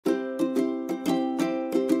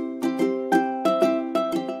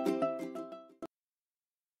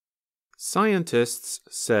Scientists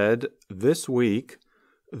said this week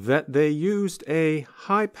that they used a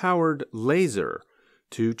high-powered laser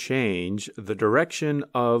to change the direction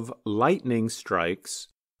of lightning strikes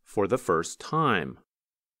for the first time.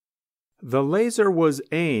 The laser was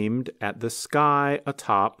aimed at the sky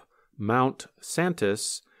atop Mount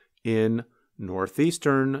Santis in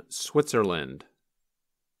northeastern Switzerland.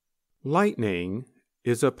 Lightning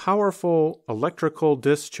is a powerful electrical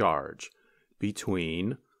discharge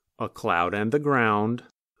between a cloud and the ground,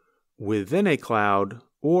 within a cloud,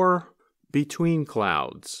 or between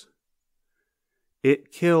clouds.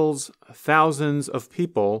 It kills thousands of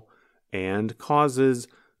people and causes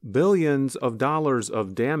billions of dollars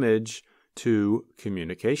of damage to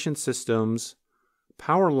communication systems,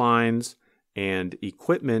 power lines, and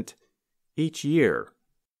equipment each year.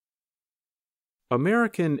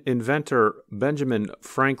 American inventor Benjamin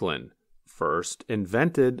Franklin first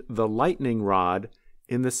invented the lightning rod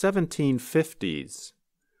in the 1750s.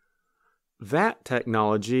 That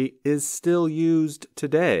technology is still used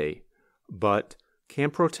today, but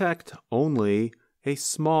can protect only a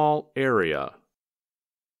small area.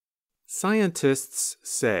 Scientists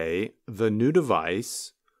say the new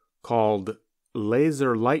device, called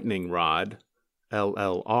Laser Lightning Rod,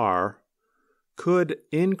 LLR, could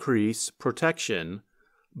increase protection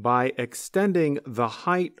by extending the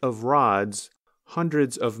height of rods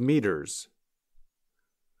hundreds of meters.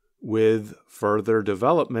 With further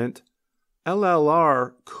development,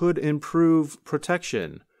 LLR could improve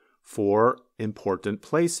protection for important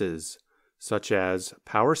places, such as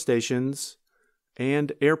power stations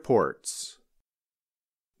and airports.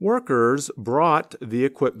 Workers brought the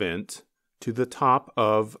equipment to the top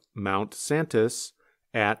of Mount Santis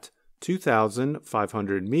at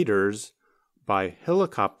 2,500 meters by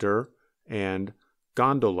helicopter and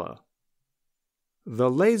gondola.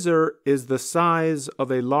 The laser is the size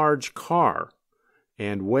of a large car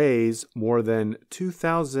and weighs more than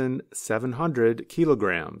 2,700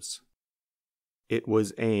 kilograms. It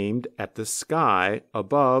was aimed at the sky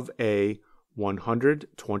above a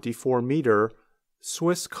 124-meter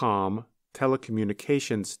Swisscom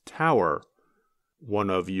telecommunications tower,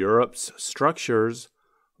 one of Europe's structures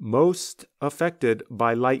most affected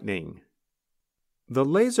by lightning. The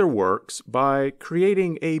laser works by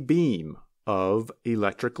creating a beam of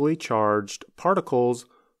electrically charged particles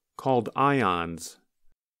called ions.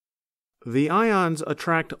 The ions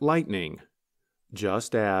attract lightning,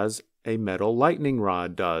 just as a metal lightning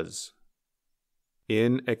rod does.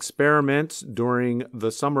 In experiments during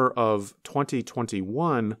the summer of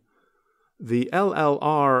 2021, the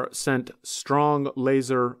LLR sent strong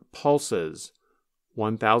laser pulses,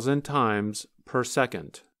 1,000 times per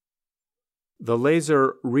second. The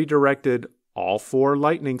laser redirected all 4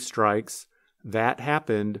 lightning strikes that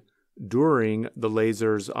happened during the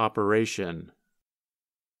laser's operation.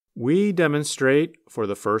 We demonstrate for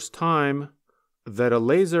the first time that a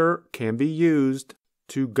laser can be used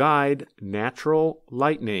to guide natural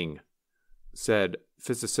lightning, said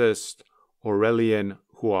physicist Aurélien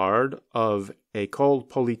Huard of École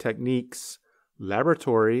Polytechnique's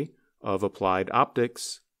Laboratory of Applied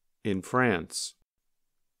Optics in France.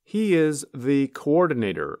 He is the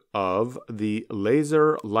coordinator of the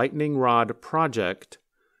Laser Lightning Rod Project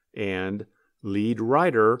and lead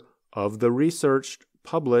writer of the research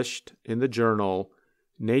published in the journal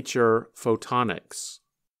Nature Photonics.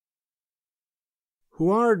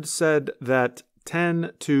 Huard said that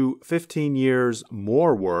 10 to 15 years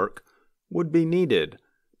more work would be needed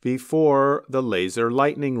before the laser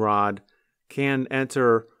lightning rod can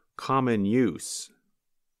enter common use.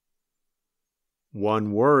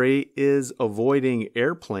 One worry is avoiding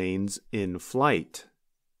airplanes in flight.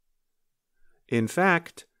 In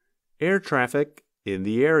fact, air traffic in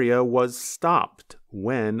the area was stopped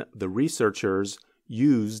when the researchers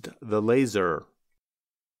used the laser.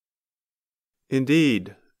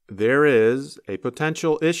 Indeed, there is a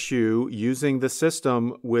potential issue using the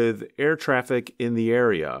system with air traffic in the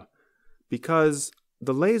area, because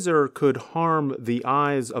the laser could harm the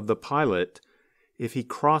eyes of the pilot if he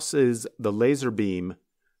crosses the laser beam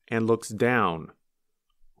and looks down,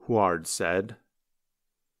 Huard said.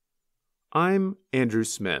 I'm Andrew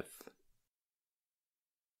Smith.